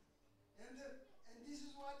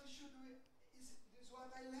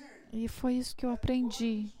 E foi isso que eu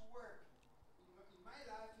aprendi.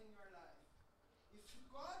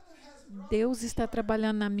 Deus está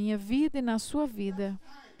trabalhando na minha vida e na sua vida.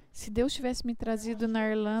 Se Deus tivesse me trazido na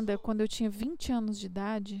Irlanda quando eu tinha 20 anos de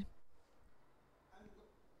idade,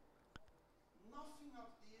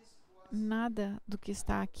 nada do que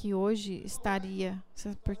está aqui hoje estaria.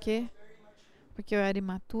 Sabe por quê? Porque eu era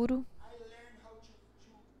imaturo.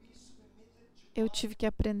 Eu tive que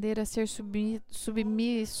aprender a ser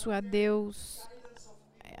submisso a Deus,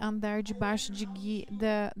 andar debaixo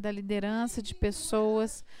da liderança de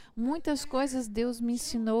pessoas. Muitas coisas Deus me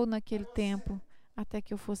ensinou naquele tempo, até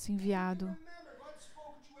que eu fosse enviado.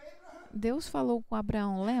 Deus falou com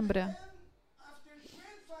Abraão, lembra?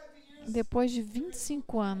 Depois de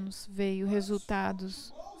 25 anos veio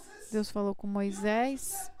resultados. Deus falou com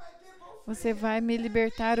Moisés, você vai me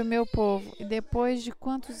libertar o meu povo. E depois de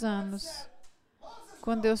quantos anos?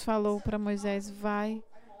 Quando Deus falou para Moisés, vai.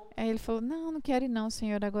 Aí ele falou, não quero ir não,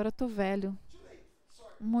 Senhor, agora eu estou velho.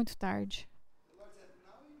 Muito tarde.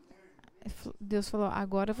 Deus falou,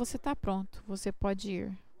 agora você está pronto, você pode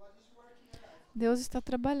ir. Deus está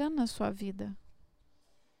trabalhando na sua vida.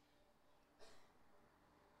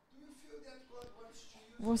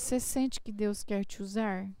 Você sente que Deus quer te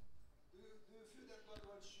usar?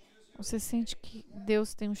 Você sente que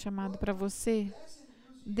Deus tem um chamado para você?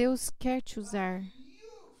 Deus quer te usar,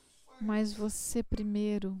 mas você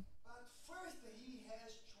primeiro,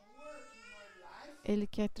 Ele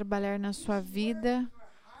quer trabalhar na sua vida,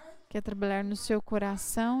 quer trabalhar no seu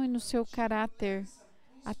coração e no seu caráter,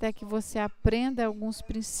 até que você aprenda alguns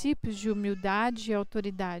princípios de humildade e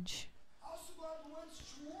autoridade.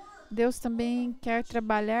 Deus também quer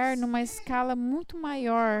trabalhar numa escala muito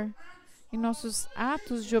maior em nossos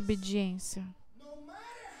atos de obediência.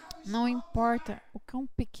 Não importa o quão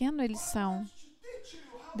pequeno eles são,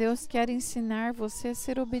 Deus quer ensinar você a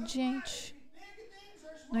ser obediente.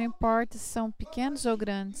 Não importa se são pequenos ou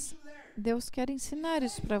grandes, Deus quer ensinar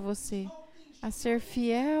isso para você, a ser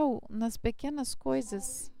fiel nas pequenas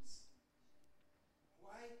coisas.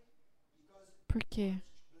 Por quê?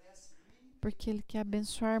 Porque Ele quer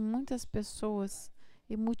abençoar muitas pessoas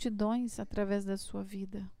e multidões através da sua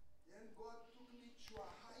vida.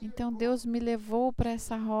 Então Deus me levou para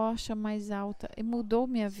essa rocha mais alta e mudou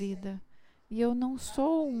minha vida. E eu não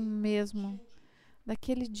sou o mesmo.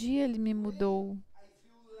 Daquele dia Ele me mudou.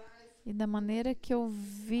 E da maneira que eu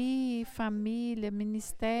vi família,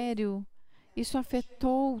 ministério, isso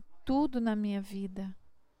afetou tudo na minha vida.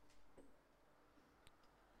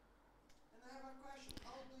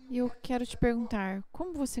 E eu quero te perguntar,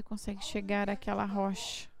 como você consegue chegar àquela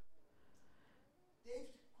rocha?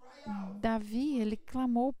 Davi, ele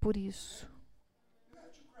clamou por isso.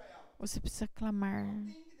 Você precisa clamar.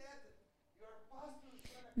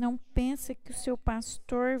 Não pense que o seu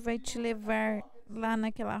pastor vai te levar lá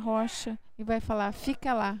naquela rocha e vai falar,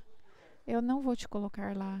 fica lá. Eu não vou te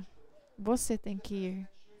colocar lá. Você tem que ir.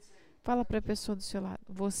 Fala para a pessoa do seu lado,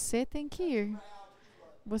 você tem que ir.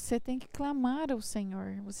 Você tem que clamar ao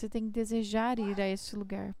Senhor. Você tem que desejar ir a esse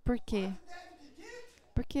lugar. Por quê?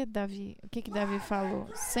 Porque Davi, o que Davi falou?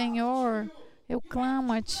 Senhor, eu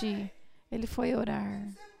clamo a ti. Ele foi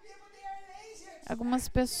orar. Algumas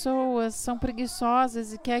pessoas são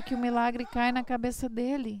preguiçosas e querem que o milagre caia na cabeça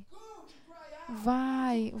dele.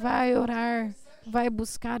 Vai orar. Vai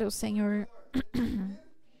buscar o Senhor.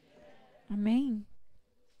 Amém?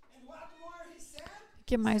 O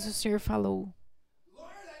que mais o Senhor falou?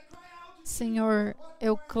 Senhor,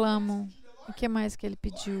 eu clamo. O que mais que ele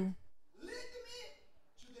pediu?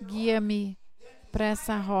 Guia-me para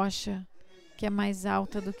essa rocha que é mais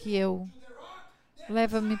alta do que eu.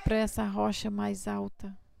 Leva-me para essa rocha mais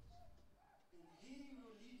alta.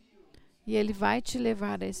 E Ele vai te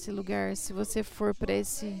levar a esse lugar, se você for para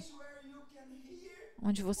esse,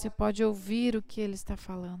 onde você pode ouvir o que Ele está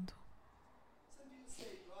falando.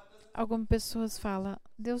 Algumas pessoas falam,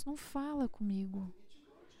 Deus não fala comigo.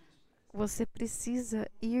 Você precisa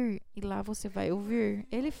ir e lá você vai ouvir.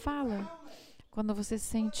 Ele fala. Quando você se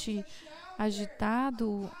sente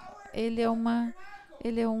agitado, Ele é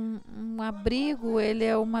um abrigo, Ele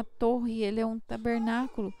é uma torre, Ele é um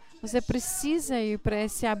tabernáculo. Você precisa ir para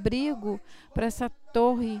esse abrigo, para essa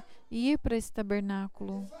torre, e ir para esse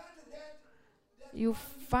tabernáculo. E o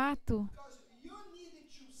fato,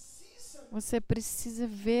 você precisa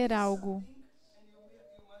ver algo.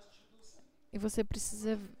 E você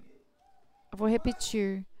precisa, eu vou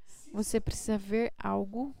repetir, você precisa ver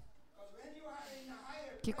algo.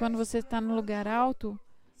 Que quando você está no lugar alto,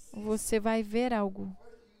 você vai ver algo.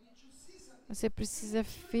 Você precisa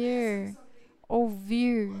ver,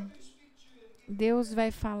 ouvir. Deus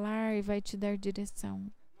vai falar e vai te dar direção.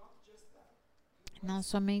 Não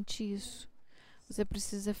somente isso. Você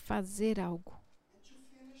precisa fazer algo.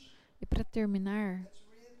 E para terminar,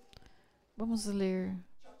 vamos ler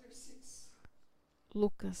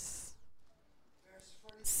Lucas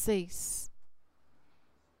 6,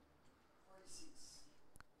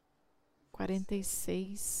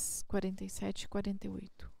 46, 47 e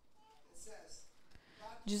 48.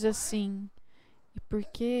 Diz assim, e por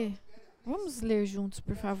que... Vamos ler juntos,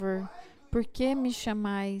 por favor. Por que me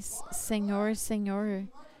chamais Senhor, Senhor,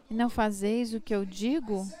 e não fazeis o que eu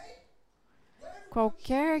digo?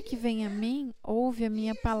 Qualquer que venha a mim, ouve a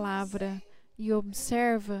minha palavra e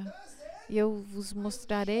observa, e eu vos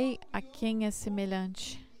mostrarei a quem é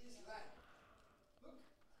semelhante.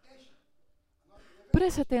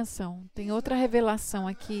 Preste atenção, tem outra revelação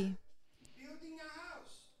aqui.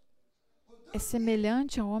 É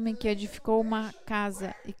semelhante ao homem que edificou uma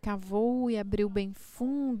casa e cavou e abriu bem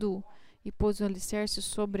fundo e pôs o alicerce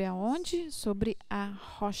sobre aonde? Sobre a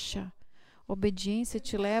rocha. Obediência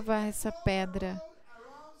te leva a essa pedra.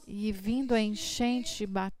 E vindo a enchente,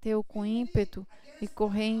 bateu com ímpeto e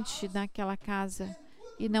corrente naquela casa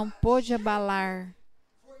e não pôde abalar,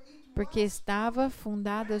 porque estava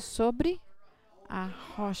fundada sobre a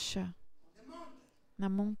rocha, na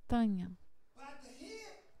montanha.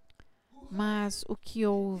 Mas o que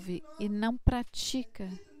ouve e não pratica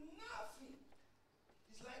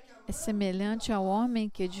é semelhante ao homem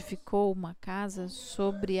que edificou uma casa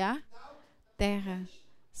sobre a terra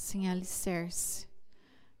sem alicerce.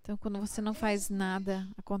 Então, quando você não faz nada,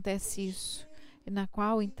 acontece isso. E na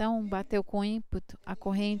qual, então, bateu com ímpeto a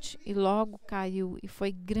corrente e logo caiu, e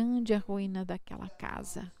foi grande a ruína daquela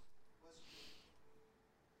casa.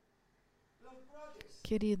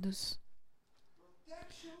 Queridos,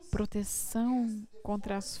 proteção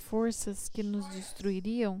contra as forças que nos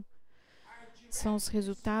destruiriam são os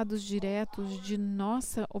resultados diretos de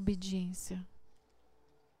nossa obediência.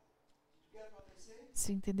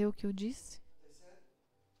 Você entendeu o que eu disse?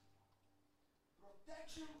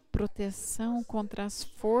 Proteção contra as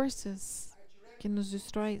forças que nos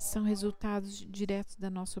destrói são resultados diretos da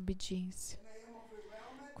nossa obediência.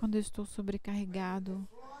 Quando eu estou sobrecarregado,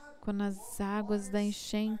 quando as águas da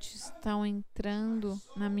enchente estão entrando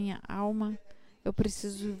na minha alma, eu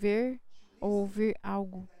preciso ver ou ouvir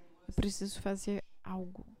algo. Eu preciso fazer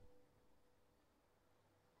algo.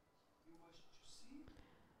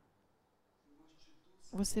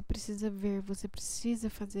 Você precisa ver, você precisa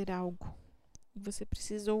fazer algo. Você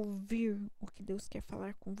precisa ouvir o que Deus quer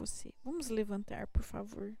falar com você. Vamos levantar, por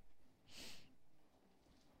favor.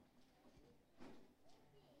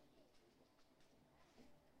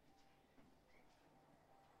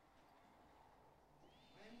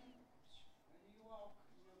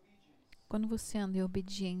 Quando você anda em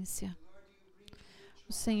obediência,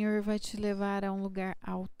 o Senhor vai te levar a um lugar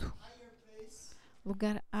alto.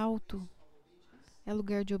 Lugar alto é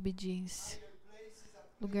lugar de obediência.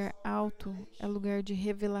 Lugar alto é lugar de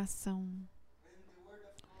revelação.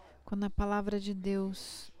 Quando a palavra de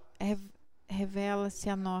Deus revela-se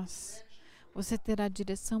a nós, você terá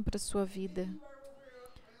direção para a sua vida.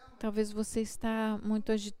 Talvez você está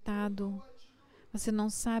muito agitado, você não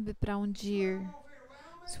sabe para onde ir.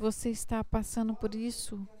 Se você está passando por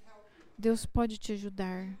isso, Deus pode te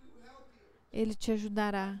ajudar. Ele te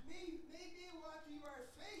ajudará.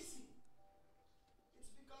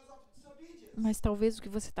 Mas talvez o que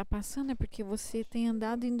você está passando é porque você tem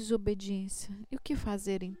andado em desobediência. E o que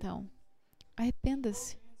fazer então?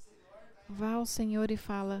 Arrependa-se. Vá ao Senhor e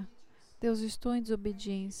fala: Deus, eu estou em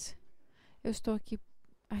desobediência. Eu estou aqui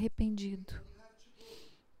arrependido.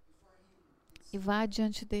 E vá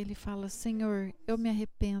diante dele e fala: Senhor, eu me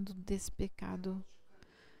arrependo desse pecado.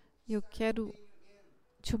 Eu quero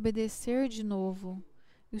te obedecer de novo.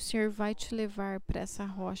 E o Senhor vai te levar para essa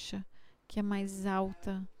rocha que é mais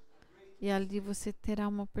alta. E ali você terá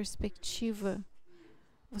uma perspectiva.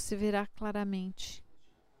 Você verá claramente.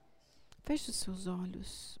 Feche os seus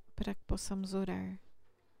olhos para que possamos orar.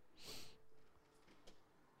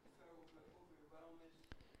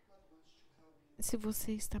 Se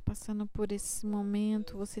você está passando por esse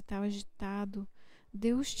momento, você está agitado,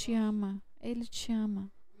 Deus te ama, Ele te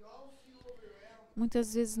ama.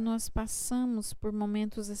 Muitas vezes nós passamos por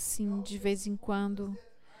momentos assim, de vez em quando.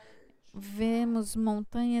 Vemos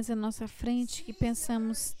montanhas à nossa frente que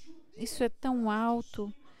pensamos, isso é tão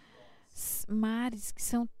alto, mares que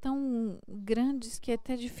são tão grandes que é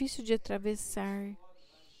até difícil de atravessar.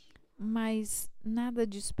 Mas nada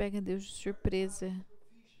disso pega Deus de surpresa.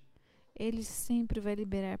 Ele sempre vai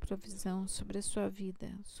liberar provisão sobre a sua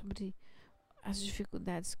vida, sobre as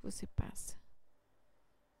dificuldades que você passa.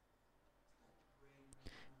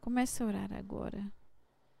 Comece a orar agora.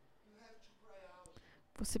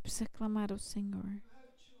 Você precisa clamar ao Senhor.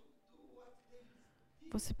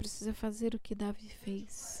 Você precisa fazer o que Davi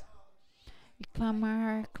fez. E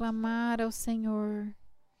clamar ao Senhor.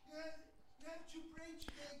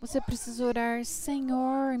 Você precisa orar: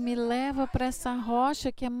 Senhor, me leva para essa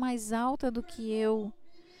rocha que é mais alta do que eu.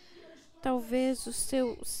 Talvez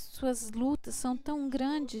suas lutas são tão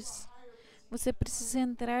grandes. Você precisa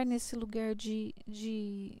entrar nesse lugar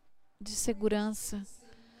de segurança.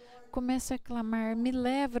 Comece a clamar: me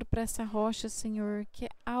leva para essa rocha, Senhor, que é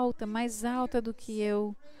alta, mais alta do que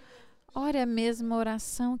eu. Ore a mesma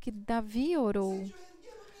oração que Davi orou.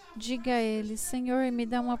 Diga a Ele: Senhor, me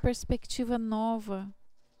dá uma perspectiva nova.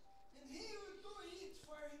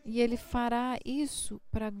 E Ele fará isso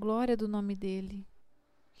para a glória do nome dEle.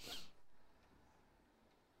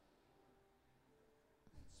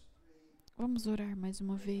 Vamos orar mais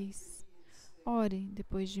uma vez. Ore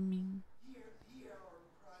depois de mim.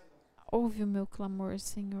 Ouve o meu clamor,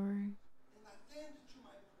 Senhor.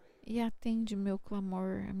 E atende o meu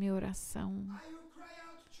clamor, a minha oração.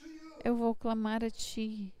 Eu vou clamar a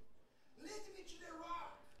Ti.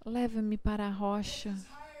 Leva-me para a rocha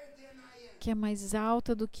que é mais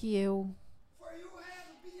alta do que eu.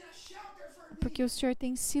 Porque o Senhor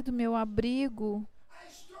tem sido meu abrigo,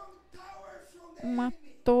 uma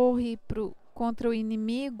torre contra o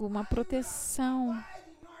inimigo, uma proteção.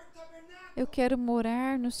 Eu quero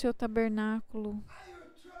morar no Seu tabernáculo.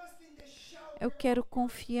 Eu quero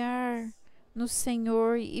confiar no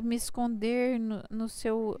Senhor e me esconder no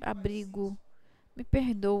Seu abrigo. Me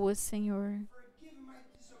perdoa, Senhor.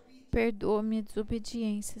 Perdoa minha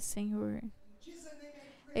desobediência, Senhor.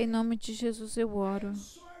 Em nome de Jesus eu oro.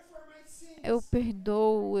 Eu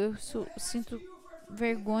perdoo, sinto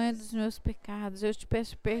vergonha dos meus pecados. Eu te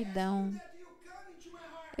peço perdão.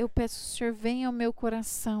 Eu peço que o Senhor venha ao meu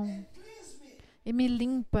coração e me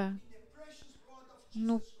limpa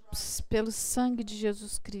no pelo sangue de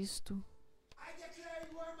Jesus Cristo.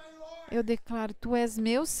 Eu declaro, tu és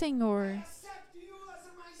meu Senhor.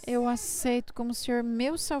 Eu aceito como Senhor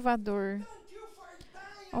meu Salvador.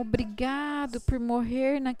 Obrigado por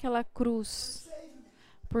morrer naquela cruz,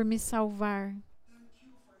 por me salvar.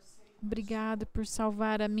 Obrigado por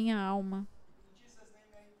salvar a minha alma.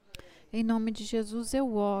 Em nome de Jesus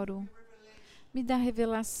eu oro. Me dá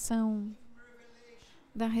revelação.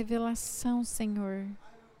 Dá revelação, Senhor.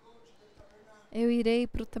 Eu irei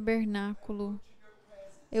para o tabernáculo.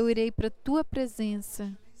 Eu irei para a tua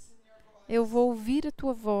presença. Eu vou ouvir a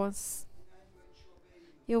tua voz.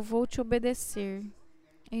 Eu vou te obedecer.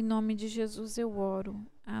 Em nome de Jesus eu oro.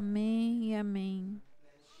 Amém e amém.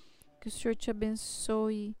 Que o Senhor te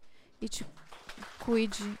abençoe e te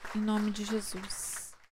cuide em nome de Jesus.